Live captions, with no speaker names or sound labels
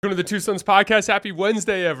Welcome to the Two Sons Podcast. Happy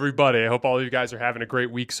Wednesday, everybody. I hope all of you guys are having a great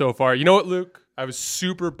week so far. You know what, Luke? I was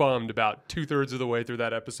super bummed about 2/3 of the way through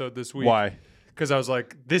that episode this week. Why? Because I was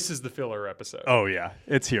like, this is the filler episode. Oh, yeah.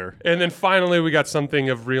 It's here. And then finally, we got something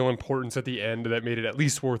of real importance at the end that made it at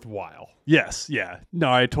least worthwhile. Yes. Yeah.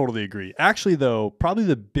 No, I totally agree. Actually, though, probably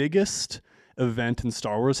the biggest event in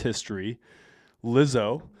Star Wars history,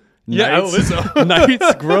 Lizzo. Lizzo.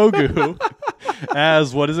 Knights Grogu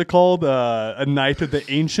as, what is it called? A Knight of the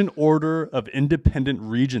Ancient Order of Independent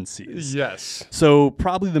Regencies. Yes. So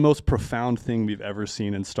probably the most profound thing we've ever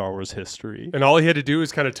seen in Star Wars history. And all he had to do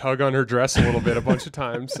was kind of tug on her dress a little bit a bunch of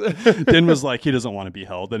times. Din was like, he doesn't want to be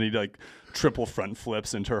held. And he like triple front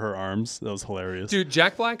flips into her arms. That was hilarious. Dude,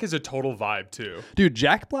 Jack Black is a total vibe too. Dude,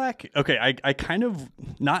 Jack Black, okay, I kind of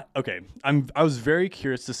not okay. I was very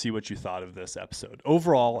curious to see what you thought of this episode.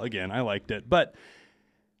 Overall, again, I liked it, but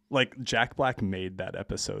like Jack Black made that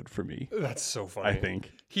episode for me. That's so funny. I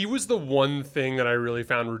think he was the one thing that I really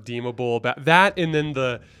found redeemable about that, and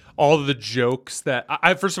then all of the jokes that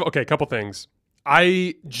I first of all, okay, a couple things.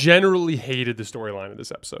 I generally hated the storyline of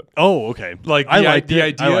this episode. Oh, okay. Like the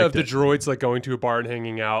idea of the droids like going to a bar and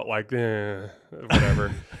hanging out, like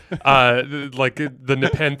whatever. Like the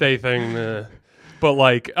Nepenthe thing. But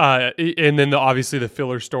like, and then obviously the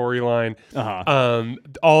filler storyline.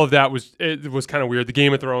 All of that was kind of weird. The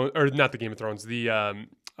Game of Thrones, or not the Game of Thrones, the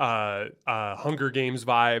Hunger Games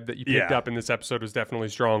vibe that you picked up in this episode was definitely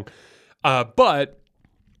strong. But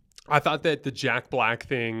I thought that the Jack Black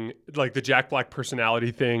thing, like the Jack Black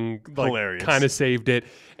personality thing, like kind of saved it.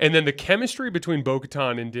 And then the chemistry between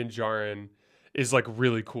Bo-Katan and Din Djarin is like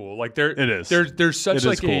really cool. Like there's such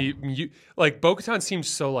like cool. Like Bo-Katan seems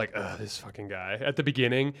so like this fucking guy at the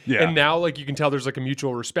beginning, and now like you can tell there's like a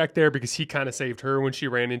mutual respect there because he kind of saved her when she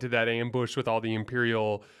ran into that ambush with all the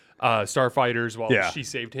Imperial starfighters while she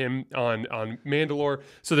saved him on Mandalore.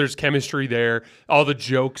 So there's chemistry there. All the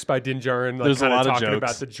jokes by Din Djarin, like kind of talking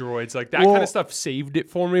about the droids, like that kind of stuff saved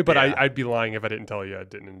it for me. But I'd be lying if I didn't tell you I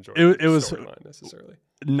didn't enjoy it was necessarily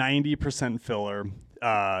 90% filler.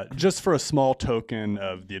 Just for a small token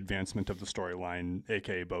of the advancement of the storyline,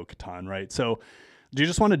 aka Bo-Katan, right? So do you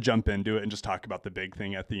just want to jump into it and just talk about the big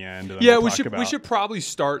thing at the end? Yeah, we should probably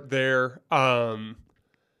start there.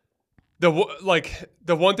 The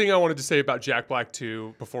one thing I wanted to say about Jack Black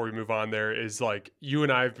too, before we move on there, is like you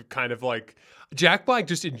and I have kind of like Jack Black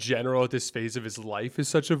just in general at this phase of his life is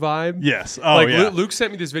such a vibe. Yes. Luke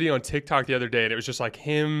sent me this video on TikTok the other day, and it was just like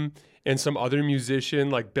him and some other musician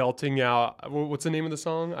like belting out, what's the name of the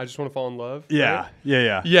song? I Just Want to Fall in Love. Yeah. Right?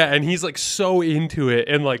 Yeah. And he's like so into it.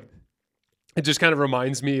 And like, it just kind of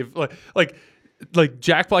reminds me of like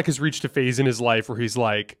Jack Black has reached a phase in his life where he's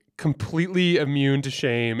like completely immune to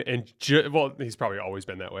shame and he's probably always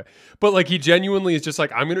been that way, but like he genuinely is just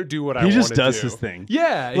like, I'm gonna do what I want to do. He just does his thing.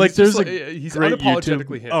 Yeah, like he's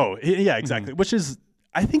unapologetically him. Oh yeah, exactly. Which is,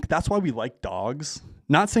 I think that's why we like dogs.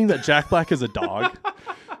 Not saying that Jack Black is a dog.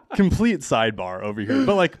 Complete sidebar over here,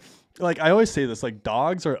 but like I always say this, like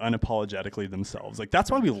dogs are unapologetically themselves. Like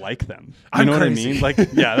that's why we like them. You know crazy. What I mean? Like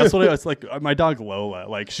yeah, that's what it's like. My dog Lola,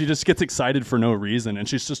 like she just gets excited for no reason, and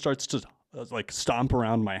she just starts to like stomp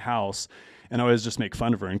around my house, and I always just make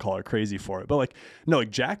fun of her and call her crazy for it. But like no, like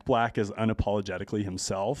Jack Black is unapologetically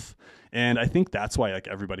himself, and I think that's why like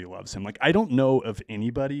everybody loves him. Like I don't know of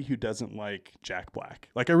anybody who doesn't like Jack Black.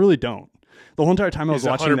 Like I really don't. The whole entire time I was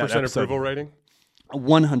watching that episode, 100% approval rating.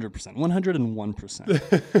 100%,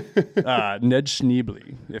 101%. Ned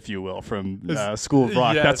Schneebly, if you will, from School of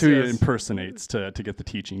Rock. That's who he impersonates to get the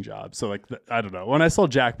teaching job. So like, I don't know. When I saw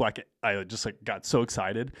Jack Black, I just like got so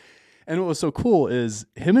excited. And what was so cool is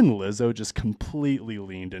him and Lizzo just completely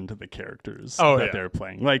leaned into the characters that they're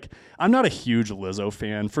playing. Like, I'm not a huge Lizzo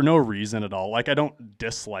fan for no reason at all. Like, I don't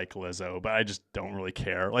dislike Lizzo, but I just don't really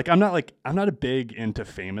care. Like, I'm not a big into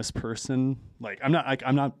famous person. Like, I'm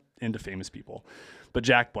not into famous people. But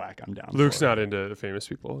Jack Black, I'm down. Luke's not into the famous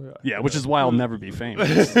people. Yeah, which is why I'll never be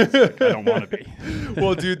famous. Like, I don't want to be.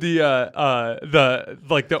 Well, dude, the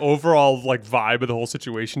overall like vibe of the whole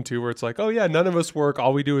situation too, where it's like, oh yeah, none of us work,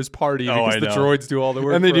 all we do is party because the droids do all the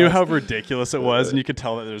work. And they knew us. How ridiculous it was, and you could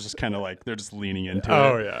tell that there's just kind of like they're just leaning into it.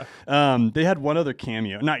 Oh yeah. They had one other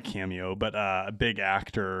not cameo, but a big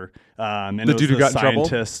actor. And the dude who got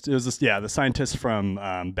scientist. in trouble? It was the scientist from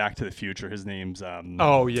Back to the Future. His name's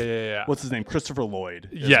What's his name? Christopher Lloyd.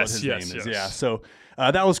 Yes. Yeah. So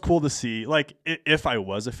that was cool to see. Like, if I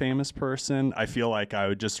was a famous person, I feel like I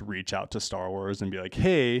would just reach out to Star Wars and be like,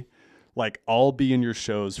 hey, like, I'll be in your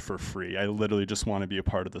shows for free. I literally just want to be a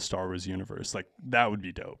part of the Star Wars universe. Like, that would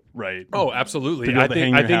be dope, right? Oh, absolutely. To be able to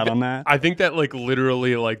hang your hat on that. I think that like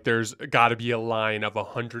literally like there's got to be a line of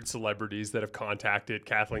 100 celebrities that have contacted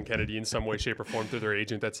Kathleen Kennedy in some way, shape, or form through their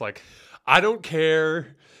agent. That's like, I don't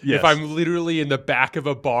care if I'm literally in the back of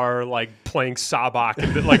a bar like playing Sabak.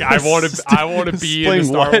 And, like I want to be in the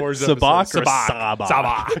Star Wars Sabak episode. or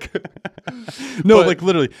Sabak. No, but, like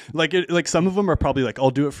literally, like some of them are probably like,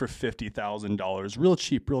 I'll do it for $50,000, real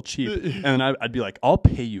cheap, and then I'd be like, I'll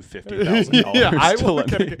pay you $50,000. Yeah, I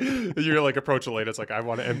will. You're like approach Elena. It's like, I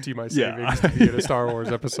want to empty my savings to be in a Star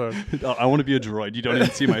Wars episode. I want to be a droid. You don't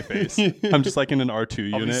even see my face. I'm just like in an R2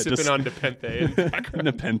 unit. I'll be sipping just on Nepenthe.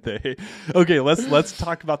 Nepenthe. Okay, let's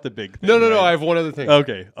talk about the big thing. No. Right? I have one other thing.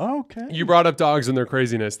 Okay. You brought up dogs and their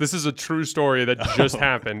craziness. This is a true story that just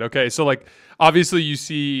happened. Okay, so like obviously you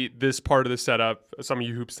see this part of the setup. Some of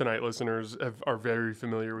you Hoops Tonight listeners are very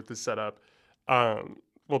familiar with this setup.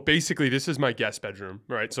 Well, basically this is my guest bedroom,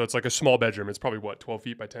 right? So it's like a small bedroom. It's probably what, 12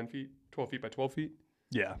 feet by 10 feet, 12 feet by 12 feet.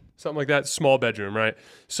 Yeah. Something like that. Small bedroom, right?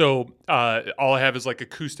 So all I have is like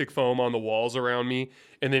acoustic foam on the walls around me.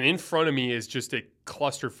 And then in front of me is just a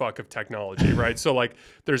clusterfuck of technology, right? So like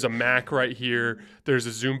there's a Mac right here. There's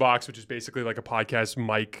a Zoom box, which is basically like a podcast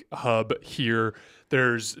mic hub here.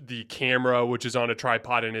 There's the camera, which is on a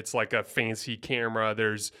tripod, and it's like a fancy camera.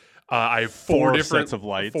 There's I have four different sets of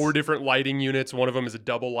lights. 4 different lighting units. One of them is a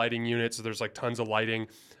double lighting unit. So there's like tons of lighting.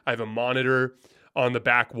 I have a monitor on the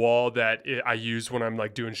back wall that I use when I'm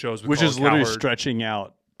like doing shows with which Colin is literally Cowherd. Stretching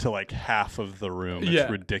out to like half of the room. It's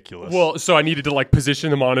ridiculous. Well, so I needed to like position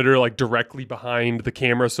the monitor like directly behind the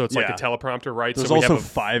camera, so it's like a teleprompter, right? There's so we also have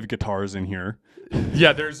 5 guitars in here.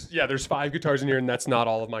 There's 5 guitars in here, and that's not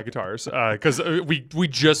all of my guitars because we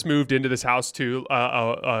just moved into this house too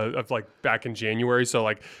of like back in January, so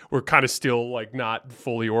like we're kind of still like not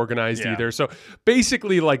fully organized either. So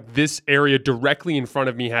basically, like this area directly in front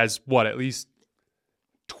of me has at least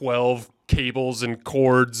 12 cables and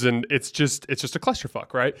cords, and it's just a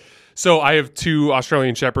clusterfuck, right? So I have 2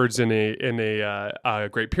 Australian Shepherds and a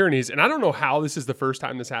Great Pyrenees, and I don't know how this is the first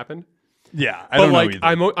time this happened. Yeah, I don't know either.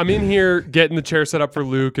 I'm in here getting the chair set up for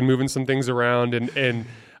Luke and moving some things around, and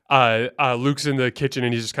Luke's in the kitchen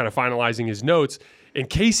and he's just kind of finalizing his notes. And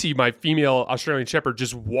Casey, my female Australian Shepherd,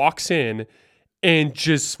 just walks in and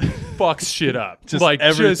just fucks shit up. Just like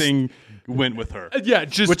everything went with her.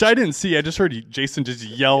 Which I didn't see. I just heard Jason just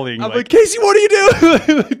yelling. I'm like, Casey, what are you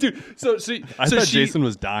doing? Dude, I thought Jason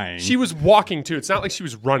was dying. She was walking too. It's not like she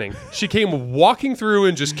was running. She came walking through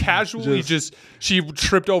and just casually she she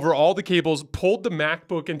tripped over all the cables, pulled the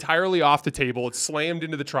MacBook entirely off the table. It slammed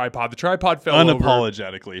into the tripod. The tripod fell over.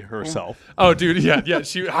 Unapologetically herself. Oh, dude, yeah.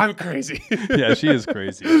 I'm crazy. Yeah, she is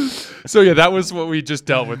crazy. So yeah, that was what we just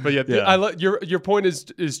dealt with. But your point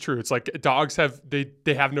is true. It's like dogs have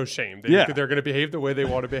no shame. They're going to behave the way they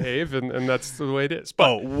want to behave, and that's the way it is.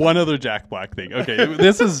 But one other Jack Black thing. Okay,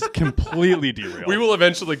 this is completely derailed. We will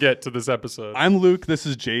eventually get to this episode. I'm Luke. This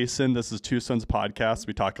is Jason. This is Two Sons Podcast.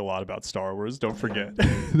 We talk a lot about Star Wars. Don't forget,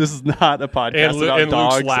 this is not a podcast about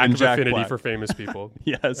dogs Luke's lack and of Jack affinity Black. for famous people.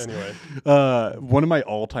 Yes. Anyway, one of my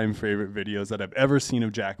all-time favorite videos that I've ever seen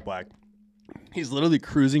of Jack Black. He's literally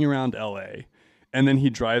cruising around LA, and then he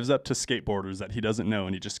drives up to skateboarders that he doesn't know,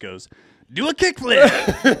 and he just goes, "Do a kickflip."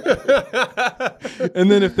 And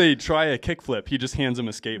then if they try a kickflip, he just hands them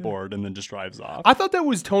a skateboard and then just drives off. I thought that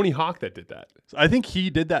was Tony Hawk that did that. I think he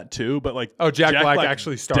did that too, but like Jack Black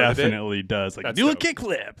actually started definitely does. Like, do a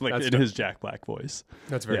kickflip, like in his Jack Black voice.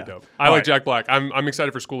 That's very dope. I like Jack Black. I'm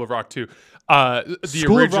excited for School of Rock too.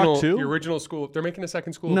 The original School. They're making a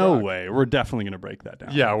second School of Rock. No way. We're definitely going to break that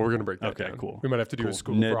down. Yeah, we're going to break that down. Okay, cool. We might have to do a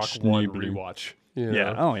School of Rock 1 rewatch.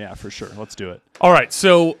 Yeah. Oh yeah, for sure. Let's do it. All right.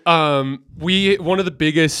 So one of the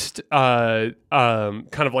biggest kind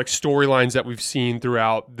of like storylines that we've seen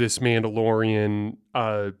throughout this Mandalorian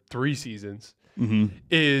 3 seasons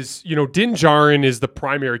is, Din Djarin is the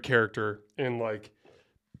primary character, and like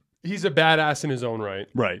he's a badass in his own right.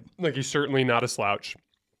 Right. Like he's certainly not a slouch.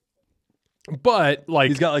 But like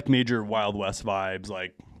he's got like major Wild West vibes,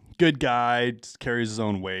 like good guy, carries his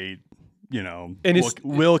own weight. And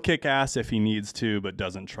will kick ass if he needs to, but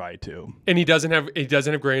doesn't try to. And he doesn't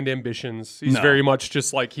have grand ambitions. He's very much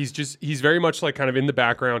just like he's very much like kind of in the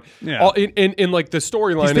background. Yeah. In like the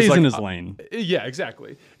storyline, he stays is like, in his lane. Yeah,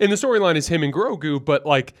 exactly. And the storyline is him and Grogu, but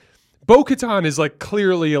like Bo-Katan is like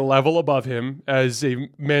clearly a level above him as a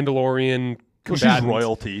Mandalorian combatant. She's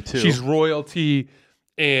royalty too. She's royalty.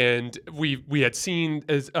 and we had seen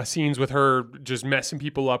scenes with her just messing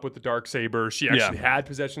people up with the Darksaber. She actually had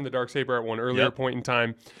possession of the Darksaber at one earlier point in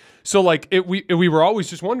time. So like we were always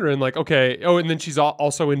just wondering like, okay, and then she's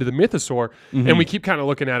also into the Mythosaur, and we keep kind of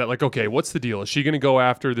looking at it like, okay, what's the deal? Is she going to go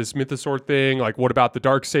after this Mythosaur thing? Like, what about the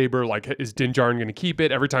Darksaber? Like, is Din Djarin going to keep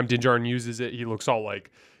it? Every time Din Djarin uses it, he looks all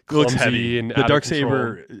like clumsy heavy. and The out of control.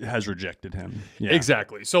 Darksaber has rejected him. Yeah.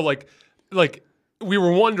 Exactly. So like we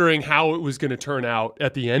were wondering how it was going to turn out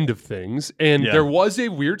at the end of things, and there was a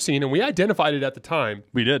weird scene, and we identified it at the time.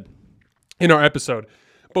 We did in our episode.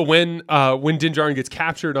 But when Din Djarin gets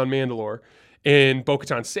captured on Mandalore and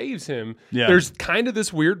Bo-Katan saves him, there's kind of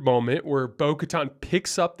this weird moment where Bo-Katan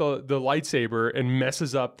picks up the lightsaber and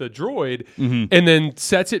messes up the droid and then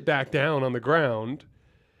sets it back down on the ground.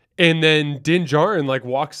 And then Din Djarin like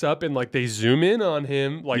walks up and like they zoom in on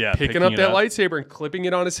him, like picking up that lightsaber and clipping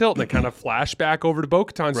it on his hilt. And they kind of flash back over to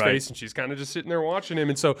Bo-Katan's face, and she's kind of just sitting there watching him.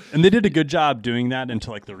 And they did a good job doing that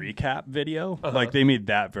into like the recap video. Like they made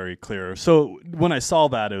that very clear. So when I saw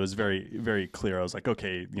that, it was very, very clear. I was like,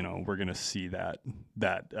 okay, we're gonna see that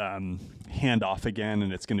handoff again,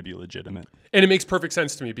 and it's gonna be legitimate. And it makes perfect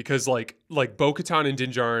sense to me because like Bo-Katan and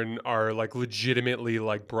Din Djarin are like legitimately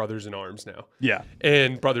like brothers in arms now. Yeah.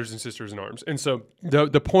 And brothers and sisters in arms. And so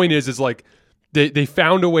the point is like they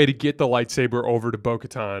found a way to get the lightsaber over to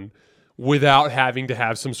Bo-Katan without having to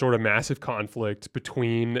have some sort of massive conflict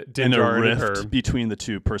between Din Djarin and her. Between the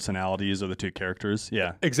two personalities or the two characters.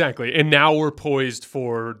 Yeah. Exactly. And now we're poised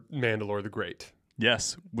for Mandalore the Great.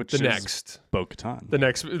 Yes. Which the is next Bo-Katan. The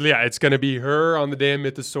next, it's going to be her on the damn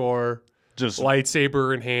Mythosaur. Just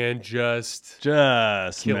lightsaber in hand, just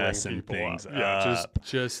messing things up. Yeah,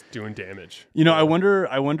 just doing damage. I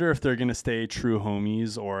wonder if they're gonna stay true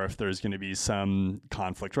homies or if there's gonna be some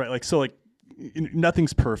conflict, right? Like, so like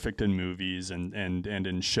nothing's perfect in movies and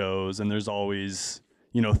in shows, and there's always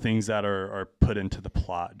things that are put into the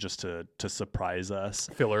plot just to surprise us.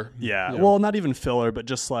 Filler. Yeah. Well, not even filler, but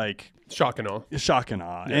just like shock and awe.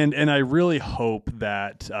 Yeah. And I really hope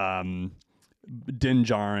that Din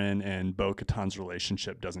Djarin and Bo-Katan's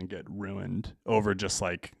relationship doesn't get ruined over just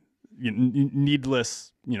like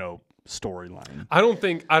needless, storyline. I don't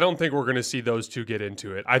think we're going to see those two get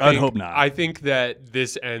into it. I hope not. I think that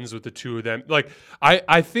this ends with the two of them. Like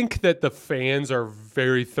I think that the fans are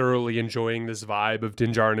very thoroughly enjoying this vibe of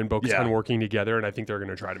Din Djarin and Bo-Katan working together, and I think they're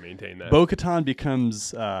going to try to maintain that. Bo-Katan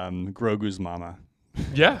becomes Grogu's mama.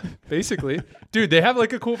 Yeah, basically, dude. They have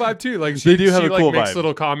like a cool vibe too. Like they do have a cool makes vibe.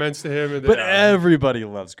 Little comments to him, and but everybody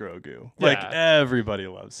loves Grogu. Like everybody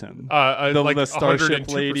loves him. The Starship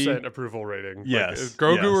lady approval rating. Yes,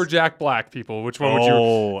 Grogu or Jack Black. People, which one would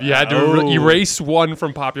you? You had to erase one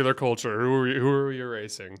from popular culture. Who are we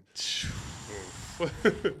erasing?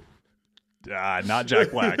 Not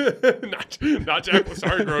Jack Black. not Jack.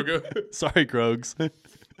 Sorry, Grogu. Sorry, Grogs.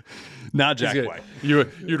 Not Jack Black.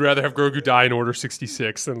 You'd rather have Grogu die in Order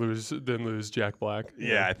 66 than lose Jack Black.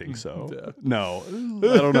 Yeah, I think so. Yeah. No,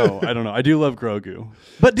 I don't know. I do love Grogu,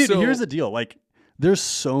 but dude, here's the deal. Like, there's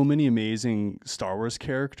so many amazing Star Wars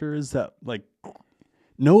characters that, like,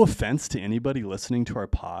 no offense to anybody listening to our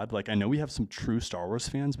pod. Like, I know we have some true Star Wars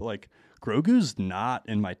fans, but like, Grogu's not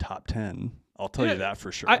in my top 10. I'll tell you that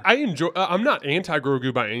for sure. I enjoy. I'm not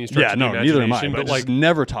anti-Grogu by any stretch of the imagination. Neither am I. But like,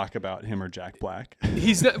 never talk about him or Jack Black.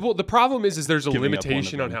 He's not, well. The problem is there's a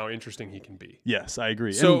limitation on how interesting he can be. Yes, I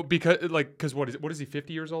agree. So because what is he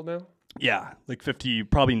 50 years old now? Yeah, like 50.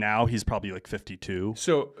 Probably now he's probably like 52.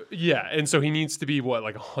 So and so he needs to be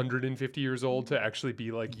like 150 years old to actually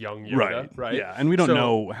be like young Yoda, right? Yeah, and we don't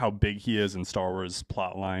know how big he is in Star Wars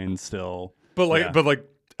plot lines still. But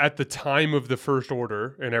at the time of the First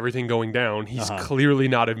Order and everything going down, he's clearly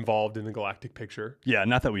not involved in the galactic picture. Yeah,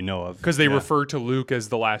 not that we know of. Because they refer to Luke as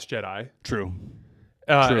the Last Jedi. True.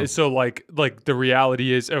 So like the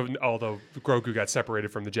reality is, although Grogu got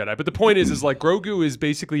separated from the Jedi, but the point is like Grogu is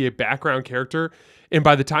basically a background character, and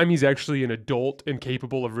by the time he's actually an adult and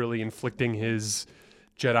capable of really inflicting his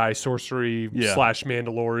Jedi sorcery /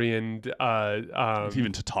 Mandalorian,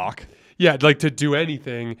 even to talk. Yeah, like to do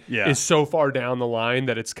anything is so far down the line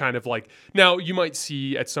that it's kind of like, now you might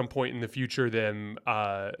see at some point in the future them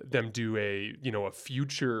do a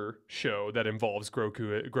future show that involves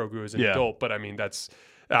Grogu as an adult, but I mean that's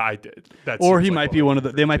or he might be one of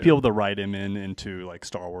the. They might be able to write him into like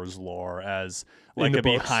Star Wars lore as like a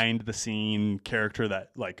books. behind the scene character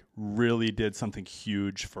that like really did something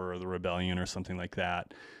huge for the rebellion or something like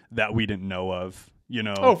that we didn't know of. You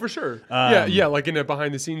know? Oh, for sure. Yeah, like in a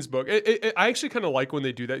behind the scenes book. I actually kind of like when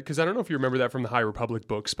they do that because I don't know if you remember that from the High Republic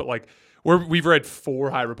books, but like we've read 4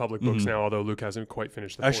 High Republic books now, although Luke hasn't quite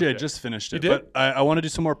finished the Actually, 4th I yet. just finished it, You did? but I want to do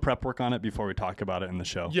some more prep work on it before we talk about it in the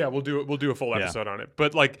show. Yeah, we'll do a full episode on it.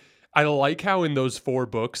 But like I like how in those 4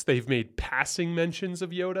 books they've made passing mentions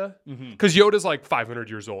of Yoda because Yoda's like 500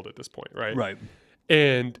 years old at this point, right? Right.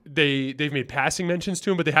 And they've made passing mentions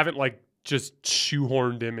to him, but they haven't like just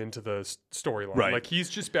shoehorned him into the storyline. Right. Like he's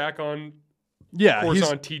just back on Yeah, he's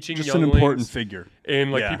on teaching just younglings, an important figure.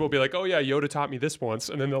 And like people will be like, oh yeah, Yoda taught me this once,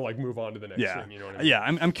 and then they'll like move on to the next thing. You know what I mean? Yeah,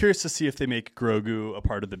 I'm curious to see if they make Grogu a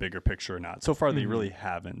part of the bigger picture or not. So far, they really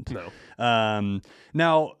haven't. No.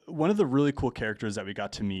 Now, one of the really cool characters that we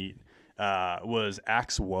got to meet was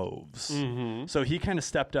Axe Woves. So he kind of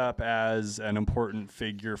stepped up as an important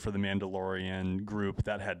figure for the Mandalorian group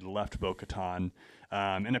that had left Bo-Katan.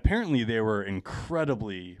 And apparently they were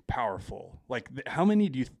incredibly powerful. Like, how many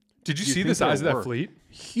do you Did you see the size of that fleet?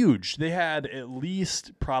 Huge. They had at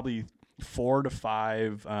least probably 4 to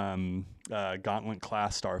 5 Gauntlet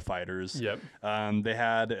class starfighters. Yep. They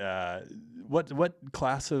had what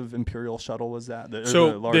class of Imperial shuttle was that?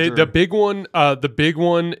 The big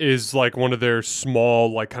one is like one of their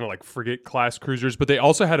small, like kind of like frigate class cruisers. But they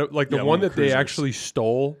also had the one that they actually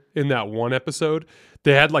stole in that one episode.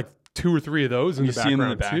 They had like 2 or 3 of those in the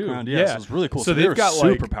background too. Yeah, so it was really cool. So they've got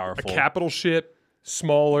super like powerful. a capital ship,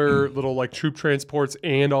 smaller little like troop transports,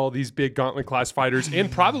 and all these big Gauntlet class fighters, and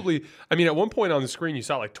probably, I mean, at one point on the screen you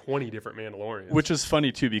saw like 20 different Mandalorians, which is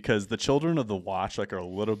funny too because the Children of the Watch like are a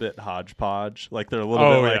little bit hodgepodge, like they're a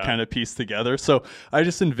little bit like kind of pieced together. So I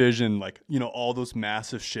just envision like all those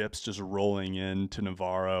massive ships just rolling into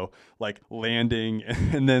Navarro, like landing,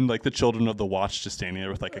 and then like the Children of the Watch just standing there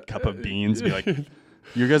with like a cup of beans, and be like.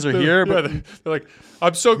 You guys are here, but they're like,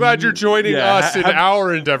 I'm so glad you're joining us in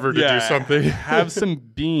our endeavor to do something. Have some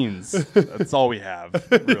beans. That's all we have,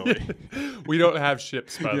 really. We don't have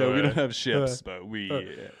ships, by the way. We don't have ships, but we...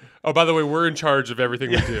 Oh, by the way, we're in charge of everything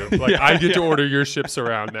we do. Like, I get to order your ships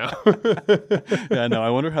around now. Yeah, no, I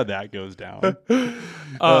wonder how that goes down.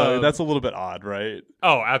 That's a little bit odd, right?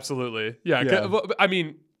 Oh, absolutely. Yeah. I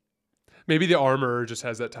mean... Maybe the armorer just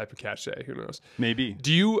has that type of cachet. Who knows? Maybe.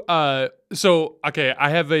 Do you? Okay. I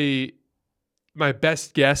have my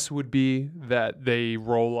best guess would be that they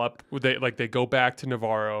roll up. They go back to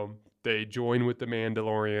Navarro. They join with the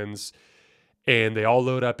Mandalorians, and they all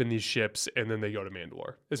load up in these ships, and then they go to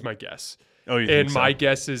Mandalore. Is my guess. Oh, you think so? My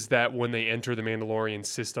guess is that when they enter the Mandalorian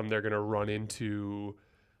system, they're going to run into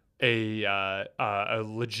a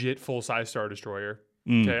legit full-size Star Destroyer.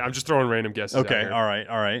 Okay, I'm just throwing random guesses. Okay, out here.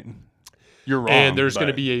 all right. You're wrong. And there's going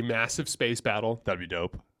to be a massive space battle. That'd be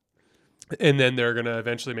dope. And then they're going to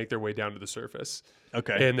eventually make their way down to the surface.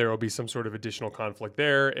 Okay. And there will be some sort of additional conflict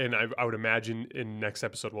there. And I would imagine in next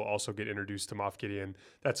episode we'll also get introduced to Moff Gideon.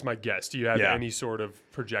 That's my guess. Do you have any sort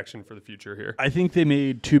of projection for the future here? I think they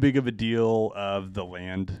made too big of a deal of the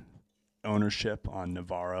land ownership on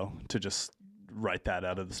Navarro to just write that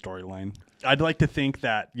out of the storyline. I'd like to think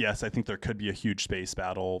that, yes, I think there could be a huge space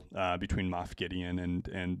battle between Moff Gideon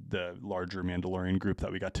and the larger Mandalorian group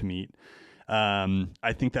that we got to meet.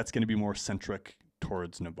 I think that's going to be more centric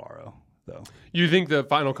towards Navarro, though. You think the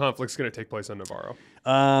final conflict's going to take place on Navarro?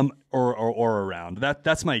 Or around.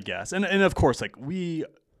 That's my guess. And of course, like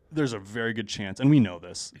there's a very good chance, and we know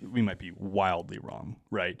this, we might be wildly wrong,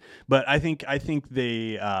 right? But I think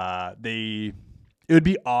they it would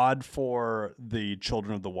be odd for the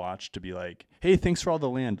Children of the Watch to be like, hey, thanks for all the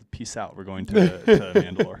land. Peace out. We're going to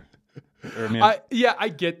Mandalore. I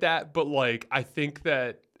get that. But like, I think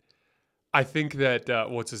that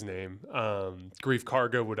what's his name? Grief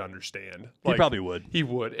Karga would understand. He probably would. He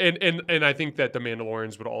would. And I think that the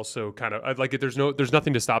Mandalorians would also kind of like it. There's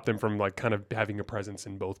nothing to stop them from like kind of having a presence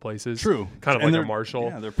in both places. True. Kind of like a marshal.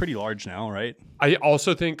 Yeah, they're pretty large now, right? I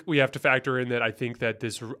also think we have to factor in that I think that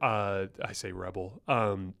this I say rebel,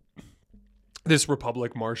 this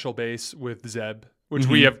Republic Marshal base with Zeb, which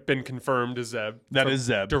we have been confirmed is Zeb. That is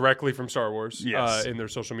Zeb. Directly from Star Wars. Yes. In their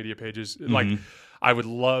social media pages. Like, I would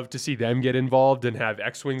love to see them get involved and have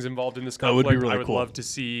X-Wings involved in this conflict. That would be really cool. cool. Love to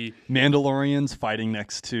see Mandalorians fighting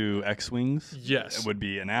next to X-Wings. Yes. It would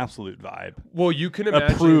be an absolute vibe. Well, you can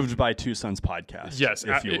imagine. Approved by Two Sons Podcast. Yes.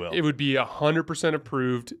 If you will. It would be 100%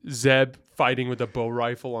 approved. Zeb fighting with a bow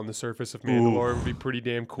rifle on the surface of Mandalore would be pretty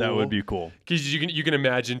damn cool. That would be cool. Because you can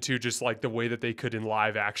imagine too, just like the way that they could in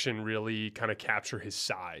live action really kind of capture his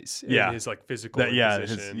size and his like physical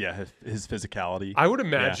position. His physicality. I would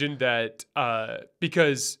imagine that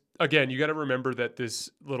because again, you got to remember that this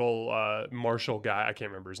little Marshall guy, I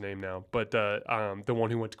can't remember his name now, but the one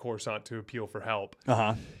who went to Coruscant to appeal for help.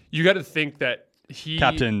 You got to think that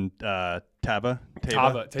Captain Tava.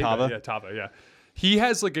 Yeah. He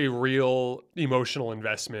has like a real emotional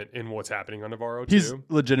investment in what's happening on Navarro too. He's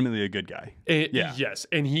legitimately a good guy. Yes,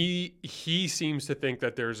 and he seems to think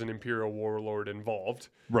that there's an Imperial warlord involved.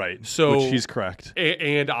 Right. So which he's correct.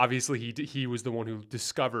 And obviously he was the one who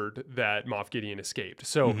discovered that Moff Gideon escaped.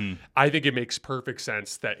 So I think it makes perfect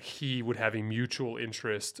sense that he would have a mutual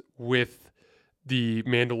interest with the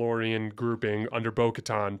Mandalorian grouping under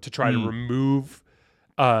Bo-Katan to try to remove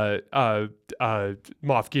Moff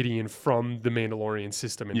Gideon from the Mandalorian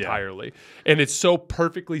system entirely. And it's so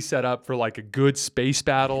perfectly set up for like a good space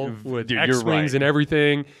battle with X-Wings and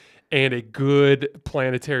everything, and a good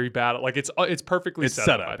planetary battle. Like it's perfectly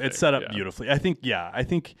set up. It's set up beautifully. I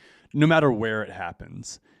think no matter where it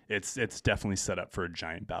happens, it's definitely set up for a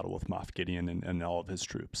giant battle with Moff Gideon and all of his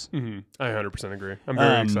troops. I 100% agree. I'm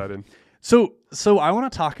very excited. So I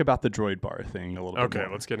want to talk about the droid bar thing a little bit more.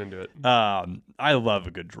 Okay, let's get into it. I love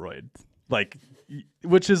a good droid. Like,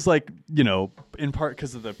 which is like, in part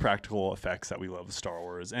because of the practical effects that we love of Star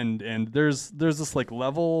Wars. And there's this like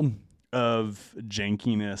level of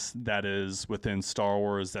jankiness that is within Star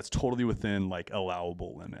Wars that's totally within like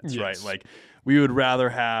allowable limits, right? Like we would rather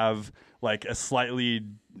have like a slightly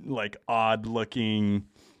like odd looking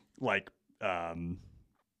like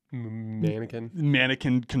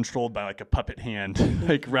mannequin controlled by like a puppet hand,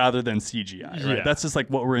 like rather than CGI, right? That's just like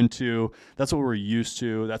what we're into. That's what we're used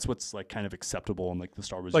to. That's what's like kind of acceptable in like the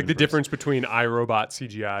Star Wars like universe. The difference between iRobot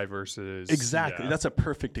CGI versus exactly. That's a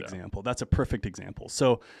perfect example. That's a perfect example.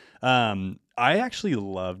 So I actually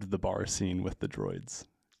loved the bar scene with the droids.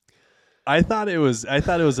 I thought it was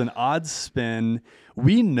an odd spin.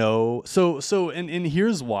 We know and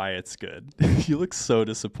here's why it's good. You look so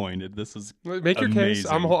disappointed. This is make your amazing.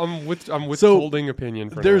 case. I'm withholding opinion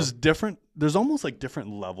for there's almost like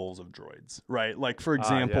different levels of droids, right? Like for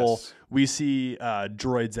example, we see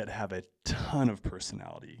droids that have a ton of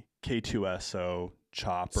personality. K2SO,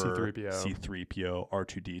 Chopper, C3PO,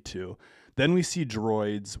 R2D2. Then we see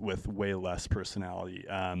droids with way less personality.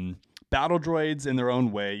 Battle droids in their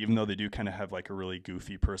own way, even though they do kind of have like a really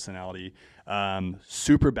goofy personality.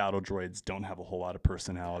 Super battle droids don't have a whole lot of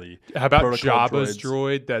personality. How about Jabba's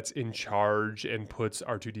droid that's in charge and puts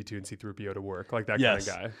R2D2 and C3PO to work? Like that kind of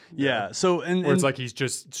guy. Yeah. So where it's like he's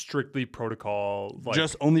just strictly protocol. Like,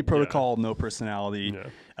 just only protocol, no personality. Yeah.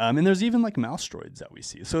 And there's even like mouse droids that we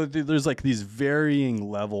see. So there's like these varying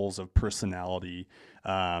levels of personality.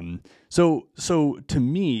 So to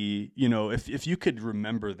me, if you could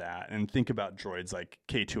remember that and think about droids like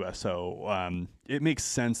K2SO, it makes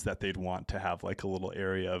sense that they'd want to have like a little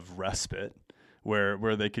area of respite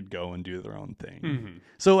where they could go and do their own thing.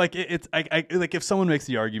 So like it's like if someone makes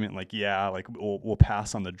the argument like we'll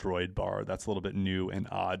pass on the droid bar, that's a little bit new and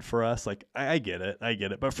odd for us. Like I get it,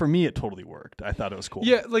 but for me it totally worked. I thought it was cool.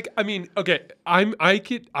 Yeah, like I mean, okay,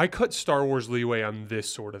 I cut Star Wars leeway on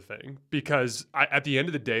this sort of thing because at the end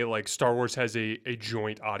of the day, like Star Wars has a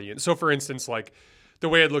joint audience. So for instance, like the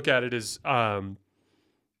way I'd look at it is,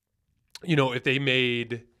 if they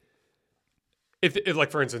made. If like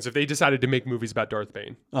for instance, if they decided to make movies about Darth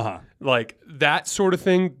Bane, like that sort of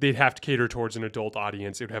thing, they'd have to cater towards an adult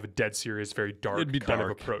audience. It would have a dead serious, very dark kind of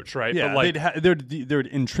approach, right? Yeah, but like, there'd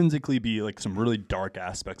intrinsically be like some really dark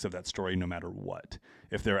aspects of that story, no matter what.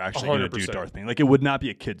 If they're actually going to do Darth Bane, like it would not be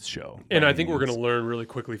a kids show. And I think we're going to learn really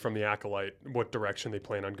quickly from the Acolyte what direction they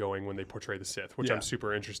plan on going when they portray the Sith, which I'm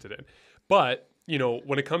super interested in. But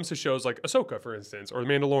when it comes to shows like Ahsoka, for instance, or The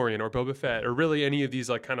Mandalorian, or Boba Fett, or really any of these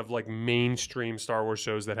like kind of like mainstream Star Wars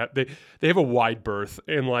shows that have they have a wide berth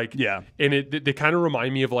and like and they kind of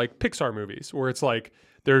remind me of like Pixar movies where it's like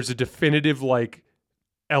there's a definitive like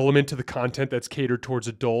element to the content that's catered towards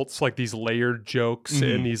adults, like these layered jokes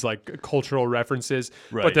and these like cultural references.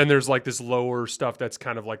 Right. But then there's like this lower stuff that's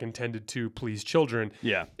kind of like intended to please children.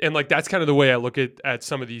 Yeah. And like that's kind of the way I look at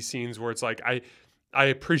some of these scenes where it's like I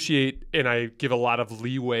appreciate and I give a lot of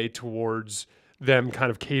leeway towards them kind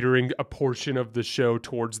of catering a portion of the show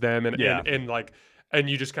towards them and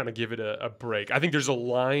you just kind of give it a break. I think there's a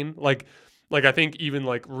line like I think even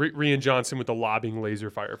like Rian Johnson with the lobbing laser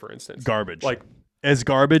fire, for instance. Garbage. Like as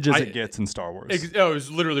garbage as it gets in Star Wars. It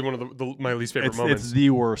was literally one of my least favorite moments. It's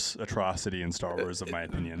the worst atrocity in Star Wars, in my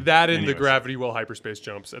opinion. That and the gravity well hyperspace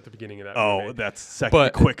jumps at the beginning of that movie. Oh, that's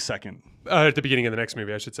a quick second. At the beginning of the next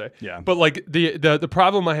movie, I should say. Yeah. But like the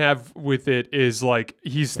problem I have with it is like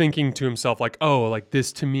he's thinking to himself like, oh, like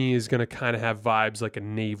this to me is going to kind of have vibes like a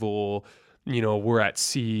naval we're at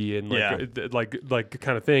sea and like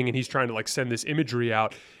kind of thing, and he's trying to like send this imagery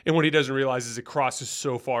out, and what he doesn't realize is it crosses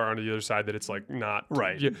so far onto the other side that it's like not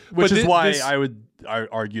right. Yeah. Which is why I would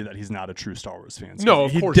argue that he's not a true Star Wars fan. No,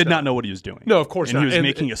 of he course did not. not know what he was doing. No, of course and not. He was and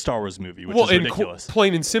making a Star Wars movie, which is ridiculous.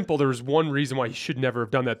 Plain and simple, there was one reason why he should never have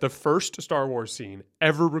done that. The first Star Wars scene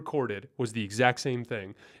ever recorded was the exact same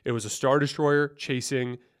thing. It was a Star Destroyer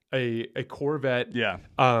chasing a Corvette,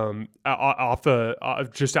 off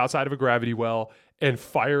just outside of a gravity well, and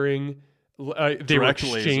firing. They were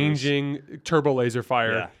exchanging turbo laser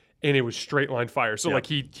fire, and it was straight line fire. So like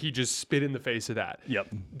he just spit in the face of that. Yep.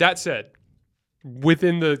 That said,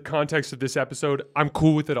 within the context of this episode, I'm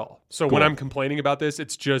cool with it all. So when I'm complaining about this,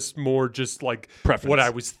 it's just more just like preference. What I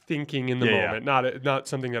was thinking in the moment, not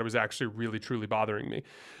something that was actually really truly bothering me.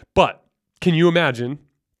 But can you imagine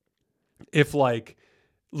if like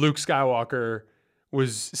Luke Skywalker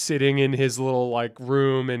was sitting in his little like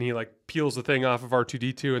room and he like peels the thing off of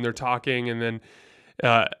R2-D2 and they're talking, and then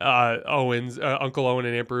Uncle Owen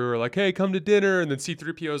and Aunt Beru are like, "Hey, come to dinner," and then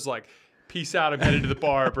C-3PO's like, "Peace out, I'm headed to the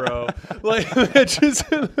bar, bro." Like, just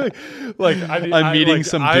like I'm meeting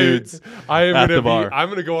some dudes at the bar. I'm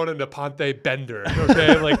gonna go on a Nepente bender,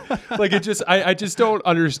 okay? like it just, I just don't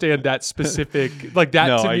understand that specific, like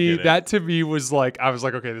that to me. That to me was like, I was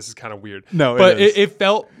like, okay, this is kind of weird. No, but it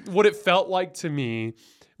felt what it felt like to me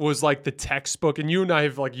was like the textbook, and you and I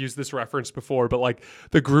have like used this reference before, but like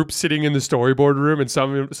the group sitting in the storyboard room and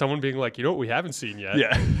someone being like, "You know what we haven't seen yet?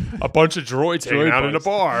 Yeah, a bunch of droids hanging out in a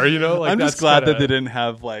bar." Like, I'm just glad that they didn't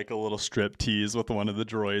have like a little strip tease with one of the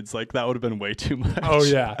droids. Like that would have been way too much. Oh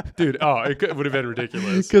yeah, dude. Oh, it would have been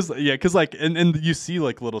ridiculous. Because like and you see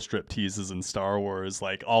like little strip teases in Star Wars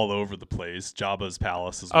like all over the place. Jabba's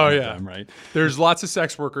palace is one of them, right? There's lots of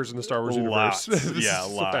sex workers in the Star Wars universe.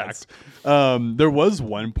 Lots. There was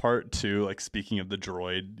one part too, like speaking of the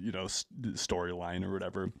droid, storyline or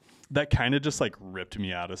whatever, that kind of just like ripped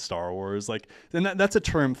me out of Star Wars. Like, and that's a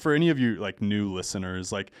term for any of you like new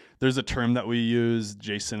listeners. Like, there's a term that we use,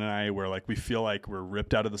 Jason and I, where like we feel like we're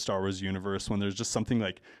ripped out of the Star Wars universe when there's just something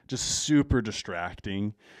like just super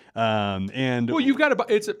distracting. And well, you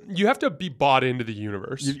have to be bought into the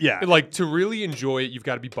universe. Like to really enjoy it, you've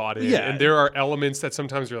got to be bought in. Yeah. And there are elements that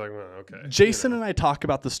sometimes you're like, well, okay. Jason and I talk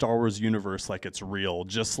about the Star Wars universe like it's real,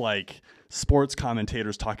 just like sports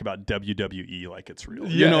commentators talk about WWE like it's real.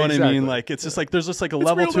 You know what I mean? Like it's just like there's just like a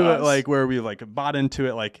level to it, like where we like bought into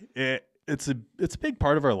it. Like it's a big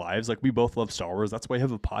part of our lives. Like we both love Star Wars. That's why I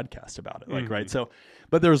have a podcast about it. Like right. So,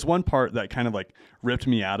 but there was one part that kind of like ripped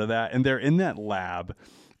me out of that, and they're in that lab.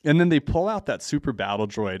 And then they pull out that super battle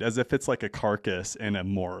droid as if it's like a carcass in a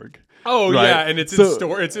morgue. Oh right? Yeah, and it's in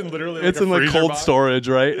store. It's in literally like it's in like cold box. Storage,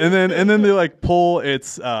 right? And then they like pull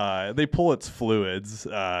its fluids,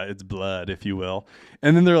 its blood, if you will.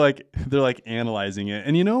 And then they're like analyzing it.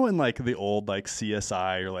 And in like the old like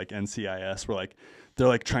CSI or like NCIS, where like they're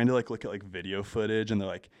like trying to like look at like video footage and they're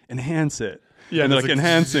like enhance it. Yeah, and they're like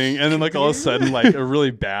enhancing, and then like all of a sudden like a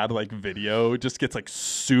really bad like video just gets like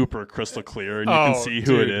super crystal clear, and you can see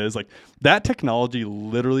who it is. Like that technology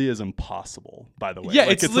literally is impossible, by the way. Yeah,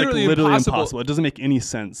 like, it's literally impossible. It doesn't make any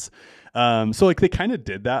sense. So like they kind of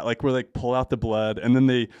did that, like where like pull out the blood, and then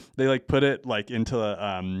they like put it like into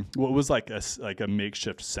what was like a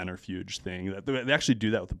makeshift centrifuge thing. That they actually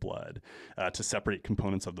do that with the blood to separate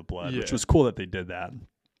components of the blood, which was cool that they did that.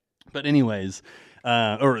 But anyways,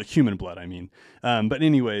 or human blood, I mean. But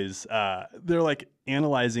anyways, they're like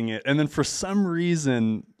analyzing it, and then for some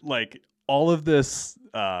reason, like all of this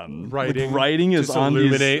writing is on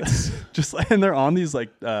illuminates. these, and they're on these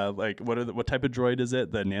like what type of droid is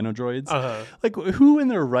it? The nano droids. Uh-huh. Like who in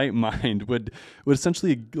their right mind would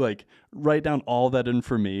essentially like write down all that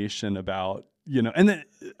information about. And then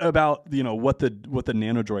about what the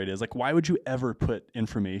nano droid is. Like, why would you ever put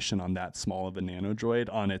information on that small of a nano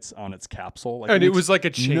droid on its capsule? Like, and it was like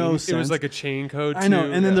a chain. No it was like a chain code. I know.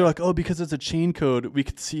 And then they're like, oh, because it's a chain code, we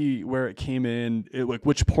could see where it came in, like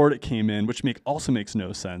which port it came in, which also makes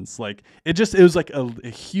no sense. Like it was like a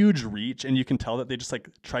huge reach, and you can tell that they just like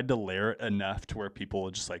tried to layer it enough to where people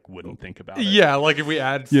just like wouldn't think about it. Yeah, like if we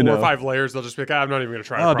add 4 or 5 layers, they'll just be like, I'm not even going to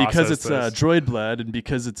try to process because it's this. Droid blood, and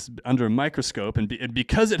because it's under a microscope, and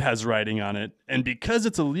because it has writing on it, and because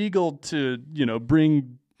it's illegal to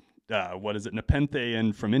bring Nepenthe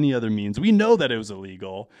in from any other means, we know that it was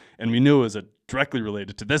illegal, and we knew it was directly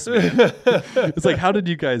related to this man. It's like, how did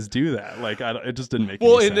you guys do that? Like, it just didn't make any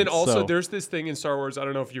sense. Well, and then also there's this thing in Star Wars, I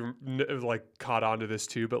don't know if you like caught on to this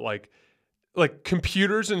too, but like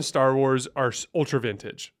computers in Star Wars are ultra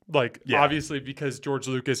vintage. Like obviously because George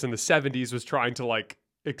Lucas in the 70s was trying to like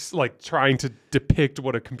like trying to depict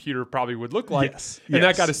what a computer probably would look like. And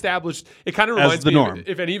that got established. It kind of reminds me of,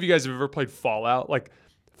 if any of you guys have ever played Fallout, like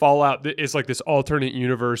Fallout is like this alternate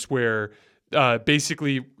universe where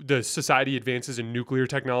basically the society advances in nuclear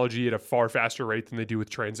technology at a far faster rate than they do with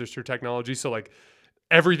transistor technology. So like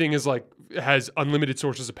everything is like has unlimited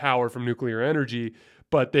sources of power from nuclear energy,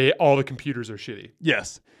 but all the computers are shitty.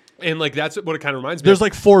 Yes. And like that's what it kind of reminds me. There's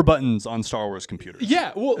like 4 buttons on Star Wars computers.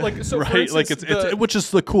 Yeah, well, like so, right? For instance, like it's which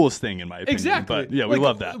is the coolest thing in my opinion. Exactly. But yeah, we like,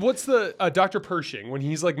 love that. What's the Dr. Pershing when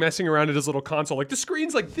he's like messing around at his little console? Like the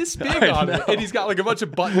screen's like this big on it, and he's got like a bunch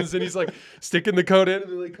of buttons, and he's like sticking the code in,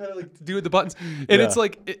 and like kind of like doing the buttons, and it's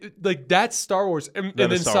like like that's Star Wars, and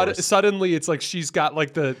then suddenly it's like she's got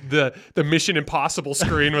like the Mission Impossible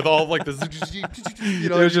screen with all of like the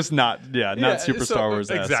it was just not super Star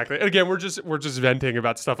Wars. Exactly. And again, we're just venting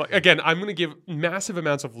about stuff. Like again, I'm gonna give massive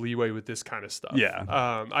amounts of leeway with this kind of stuff.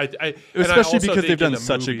 Yeah. Especially because they've done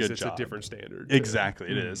such a good it's job. It's a different standard.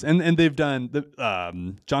 Exactly, it is. And they've done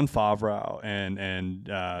Jon Favreau and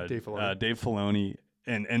Dave Filoni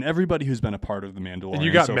and everybody who's been a part of The Mandalorian. And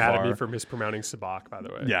you got mad at me for mispronouncing Sabak, by the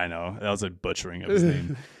way. Yeah, I know. That was a butchering of his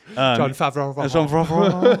name. Jon Favreau.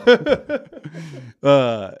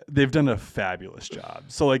 They've done a fabulous job.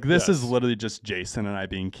 So like this is literally just Jason and I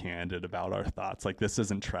being candid about our thoughts. Like this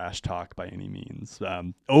isn't trash talk by any means.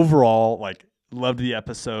 Overall, like loved the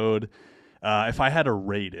episode. If I had to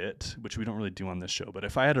rate it, which we don't really do on this show, but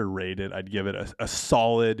if I had to rate it, I'd give it a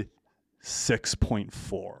solid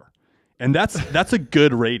 6.4. And that's a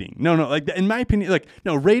good rating. No, like in my opinion, like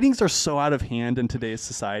no, ratings are so out of hand in today's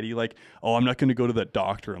society. Like, oh, I'm not going to go to that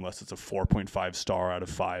doctor unless it's a 4.5 star out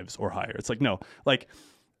of 5s or higher. It's like, no, like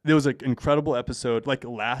there was an incredible episode. Like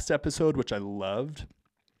last episode, which I loved,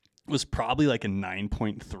 was probably like a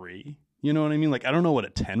 9.3. You know what I mean? Like I don't know what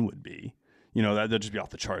a 10 would be. You know, that'd just be off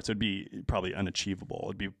the charts. It'd be probably unachievable.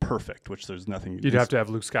 It'd be perfect, which there's nothing. You'd have to have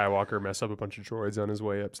Luke Skywalker mess up a bunch of droids on his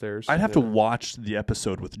way upstairs. I'd have to watch the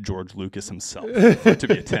episode with George Lucas himself for it to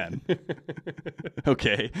be a 10.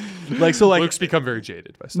 Okay. Like, so like. Luke's become very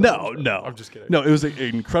jaded by stuff. No. I'm just kidding. No, it was an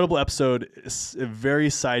incredible episode. Very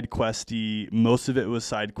side questy. Most of it was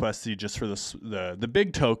side questy just for the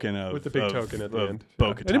big token of. With the big token at the end.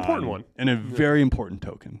 Bo-Katan, an important one. And a very important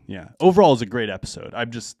token. Yeah. Overall, it's a great episode.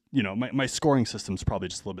 I'm just, my scoring system's probably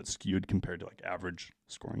just a little bit skewed compared to like average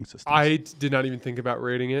scoring systems. I did not even think about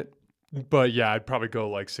rating it, but yeah, I'd probably go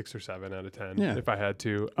like 6 or 7 out of 10 if I had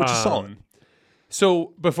to. Which is solid.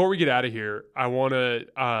 So before we get out of here, I want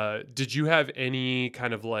to, did you have any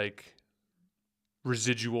kind of like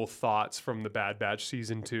residual thoughts from the Bad Batch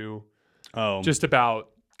season 2? Oh, just about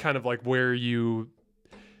kind of like where you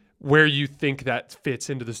think that fits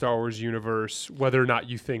into the Star Wars universe, whether or not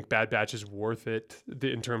you think Bad Batch is worth it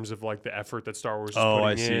in terms of like the effort that Star Wars is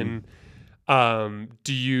putting in.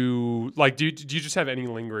 Do you just have any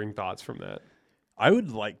lingering thoughts from that? I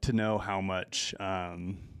would like to know how much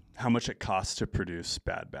it costs to produce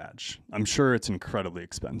Bad Batch. I'm sure it's incredibly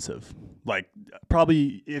expensive. Like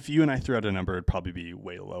probably if you and I threw out a number, it'd probably be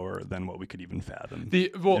way lower than what we could even fathom.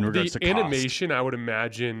 The animation, I would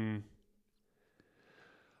imagine.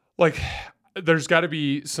 Like, there's got to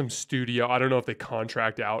be some studio. I don't know if they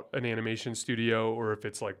contract out an animation studio or if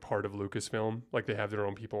it's like part of Lucasfilm, like they have their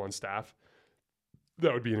own people on staff.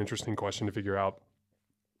 That would be an interesting question to figure out.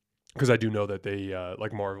 Because I do know that they,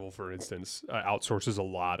 like Marvel, for instance, outsources a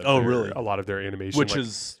lot of their animation, which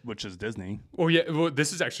is Disney. Oh yeah, well,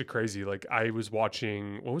 this is actually crazy. Like I was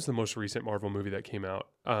watching, what was the most recent Marvel movie that came out?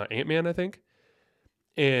 Ant-Man, I think.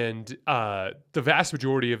 And the vast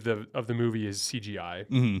majority of the movie is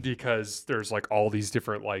CGI because there's like all these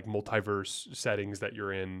different like multiverse settings that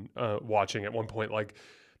you're in watching. At one point, like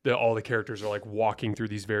all the characters are like walking through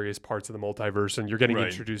these various parts of the multiverse, and you're getting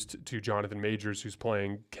introduced to Jonathan Majors, who's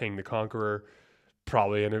playing Kang the Conqueror.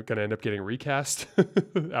 Probably going to end up getting recast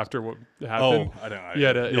after what happened. Oh, I don't know. He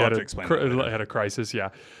had a crisis, yeah.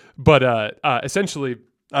 But essentially.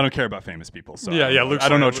 I don't care about famous people, so yeah. I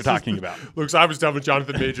don't know what you're talking about. Luke's, I was done with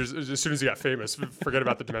Jonathan Majors as soon as he got famous. Forget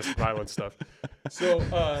about the domestic violence stuff.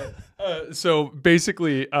 So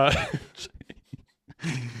basically,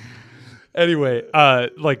 anyway,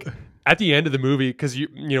 like at the end of the movie, because you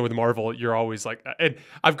know with Marvel, you're always like, and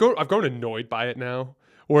I've grown annoyed by it now.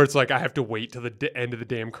 Where it's like I have to wait till the end of the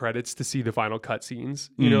damn credits to see the final cutscenes,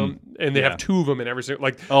 you know, and they have 2 of them in every single.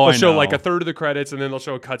 Like they'll show like a third of the credits, and then they'll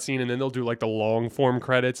show a cutscene, and then they'll do like the long form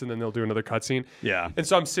credits, and then they'll do another cutscene. Yeah. And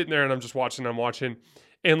so I'm sitting there and I'm watching,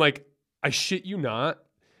 and like I shit you not,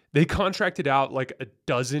 they contracted out like a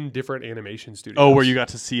dozen different animation studios. Oh, where you got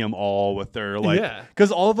to see them all with their like, Yeah.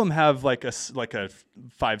 because all of them have like a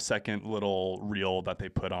 5-second little reel that they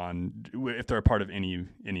put on if they're a part of any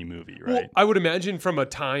movie, right? Well, I would imagine from a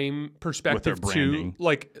time perspective too,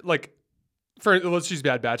 like let's use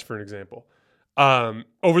Bad Batch for an example.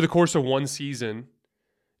 Over the course of one season,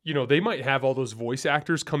 you know, they might have all those voice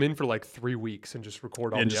actors come in for like 3 weeks and just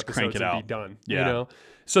record all the episodes and be done. Yeah. You know?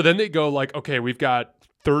 So then they go like, okay, we've got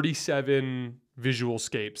 37 visual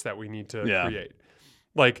scapes that we need to create.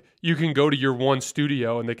 Like, you can go to your one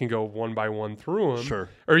studio and they can go one by one through them. Sure.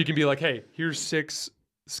 Or you can be like, hey, here's 6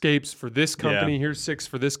 scapes for this company. Here's 6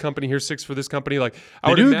 for this company. Here's 6 for this company. Like, I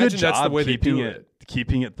would imagine that's the way they do it.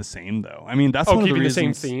 Keeping it the same though. I mean, that's one of the reasons. Keeping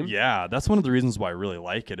the same theme. Yeah, that's one of the reasons why I really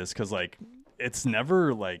like it, is because like it's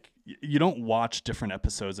never like you don't watch different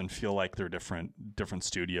episodes and feel like they're different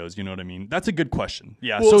studios. You know what I mean? That's a good question.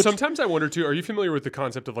 Yeah. Well, so sometimes I wonder too. Are you familiar with the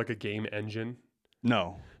concept of like a game engine?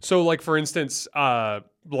 No. So, like for instance,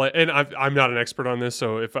 and I'm not an expert on this,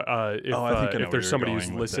 so if there's somebody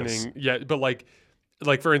who's listening, but like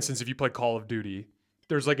for instance, if you play Call of Duty,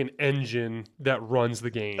 there's like an engine that runs the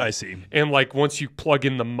game. I see. And like once you plug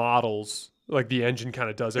in the models, like the engine kind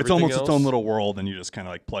of does everything. It's almost else. its own little world, and you just kind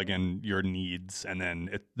of like plug in your needs, and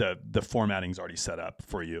then the formatting's already set up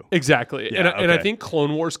for you. Exactly. Yeah, and I think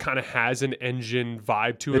Clone Wars kind of has an engine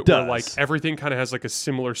vibe to it where like everything kind of has like a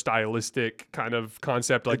similar stylistic kind of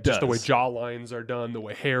concept, like just the way jaw lines are done, the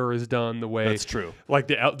way hair is done, the way that's true, like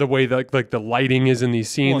the way like the lighting is in these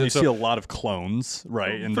scenes. Well, and you see a lot of clones,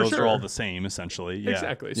 right? And those are all the same essentially. Yeah.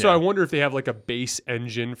 Exactly. So I wonder if they have like a base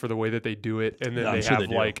engine for the way that they do it, and then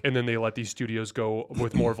and then they let these studios go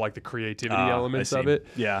with more of like the creativity elements of it.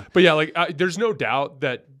 Yeah. But yeah, like there's no doubt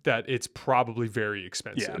that it's probably very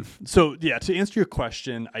expensive. Yeah. So yeah, to answer your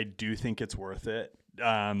question, I do think it's worth it.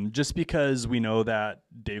 Just because we know that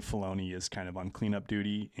Dave Filoni is kind of on cleanup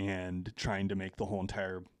duty and trying to make the whole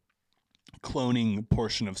entire cloning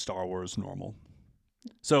portion of Star Wars normal.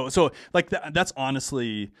 So like that's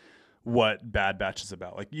honestly what Bad Batch is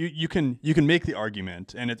about. Like you can make the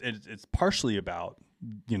argument, and it's partially about,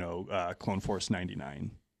 you know, Clone Force 99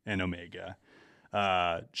 and Omega.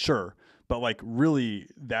 Sure. But like really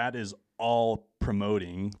that is all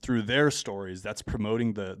promoting through their stories. That's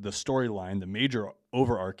promoting the storyline, the major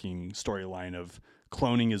overarching storyline of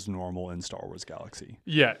cloning is normal in Star Wars Galaxy.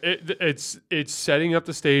 Yeah. It's setting up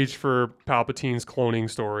the stage for Palpatine's cloning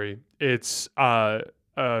story. It's,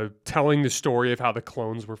 telling the story of how the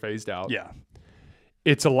clones were phased out. Yeah.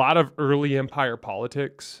 It's a lot of early Empire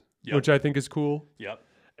politics, which I think is cool. Yep.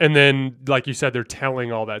 And then, like you said, they're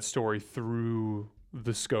telling all that story through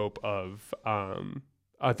the scope of Bad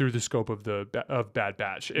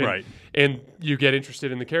Batch. And, and you get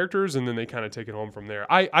interested in the characters, and then they kind of take it home from there.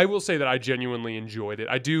 I will say that I genuinely enjoyed it.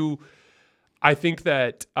 I think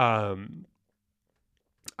that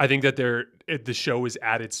the show is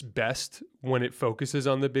at its best when it focuses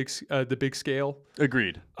on the big scale.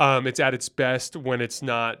 Agreed. It's at its best when it's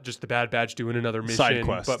not just the Bad Batch doing another mission, side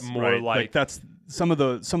quests, but more like that's some of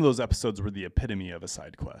those episodes were the epitome of a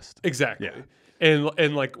side quest. Exactly. Yeah.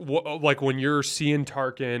 And like when you're seeing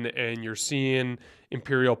Tarkin and you're seeing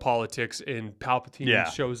Imperial politics and Palpatine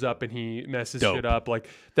shows up and he messes shit up, like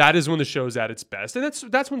that is when the show's at its best. And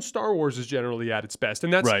that's when Star Wars is generally at its best.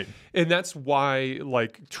 And that's why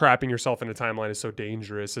like trapping yourself in a timeline is so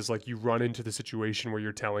dangerous, is like you run into the situation where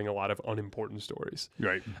you're telling a lot of unimportant stories.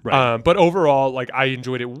 Right. But overall, like I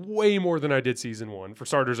enjoyed it way more than I did season 1. For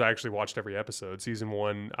starters, I actually watched every episode. Season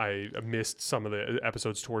 1, I missed some of the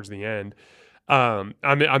episodes towards the end. I'm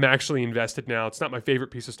actually invested now. It's not my favorite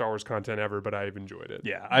piece of Star Wars content ever, but I've enjoyed it.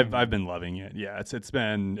 Yeah, I've been loving it. Yeah, it's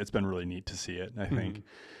been really neat to see it, I think.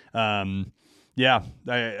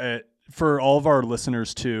 I for all of our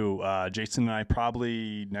listeners too, Jason and I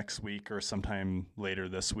probably next week or sometime later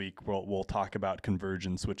this week we'll talk about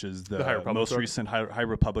Convergence, which is the most recent High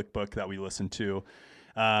Republic book that we listened to.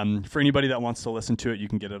 For anybody that wants to listen to it, you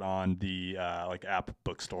can get it on the like app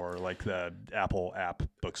bookstore, like the Apple app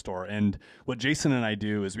bookstore. And what Jason and I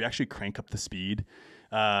do is we actually crank up the speed.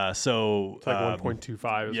 So it's like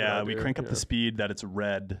 1.25. Yeah, we crank up the speed that it's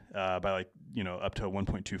read by like, you know, up to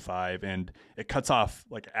 1.25, and it cuts off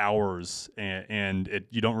like hours, and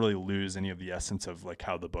you don't really lose any of the essence of like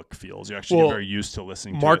how the book feels. You actually get very used to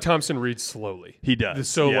listening to it. Mark Thompson reads slowly. He does.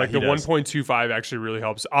 So like the 1.25 actually really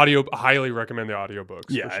helps. Audio, highly recommend the audiobooks.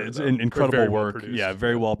 Yeah, for sure, it's incredible work. Well, yeah,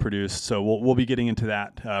 very well produced. So we'll be getting into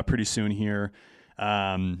that pretty soon here.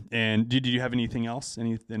 And did you have anything else?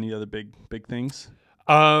 Any other big things?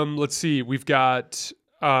 Let's see. We've got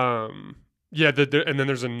and then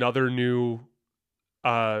there's another new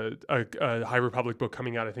a High Republic book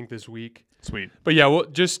coming out, I think, this week. Sweet. But yeah, we'll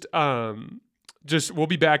just we'll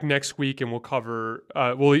be back next week, and we'll cover.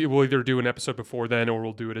 We'll either do an episode before then, or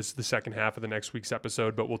we'll do it as the second half of the next week's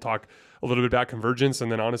episode. But we'll talk a little bit about Convergence,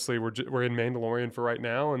 and then honestly, we're in Mandalorian for right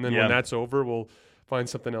now, and then when that's over, we'll find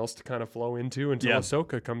something else to kind of flow into until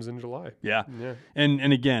Ahsoka comes in July. Yeah.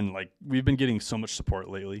 And again, like, we've been getting so much support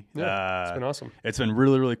lately. Yeah, it's been awesome. It's been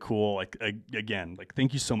really, really cool. Like, again, like,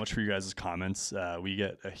 thank you so much for your guys' comments. We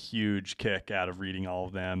get a huge kick out of reading all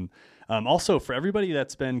of them. Also, for everybody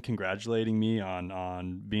that's been congratulating me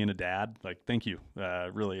on being a dad, like, thank you.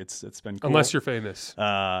 Really, it's been cool. Unless you're famous.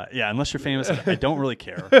 Unless you're famous, I don't really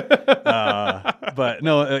care. But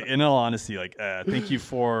no, in all honesty, like, thank you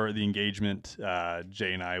for the engagement.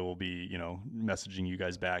 Jay and I will be, messaging you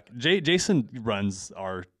guys back. Jason runs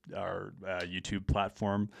our YouTube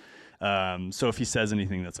platform. So if he says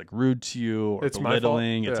anything that's like rude to you or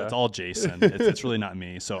belittling, it's all Jason. It's really not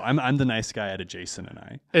me. So I'm the nice guy out of Jason and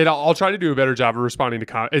I. And I'll try to do a better job of responding to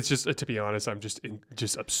comments. It's just, to be honest, I'm just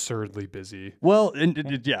absurdly busy. Well,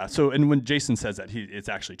 So when Jason says that, it's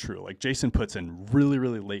actually true. Like, Jason puts in really,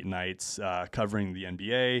 really late nights covering the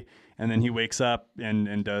NBA. And then he wakes up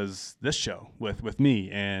and does this show with me,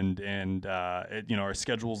 and our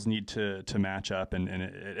schedules need to match up, and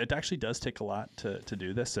it actually does take a lot to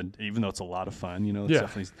do this. And even though it's a lot of fun, it's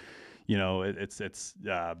definitely,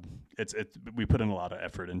 we put in a lot of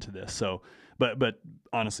effort into this. So, but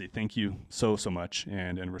honestly, thank you so much,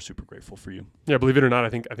 and we're super grateful for you. Yeah, believe it or not, I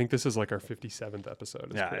think this is like our 57th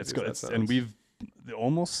episode. It's good, and we've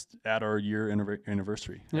almost at our year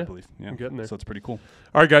anniversary, I believe. Yeah, I'm getting there. So it's pretty cool.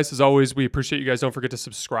 All right, guys, as always, we appreciate you guys. Don't forget to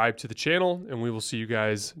subscribe to the channel, and we will see you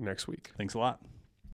guys next week. Thanks a lot.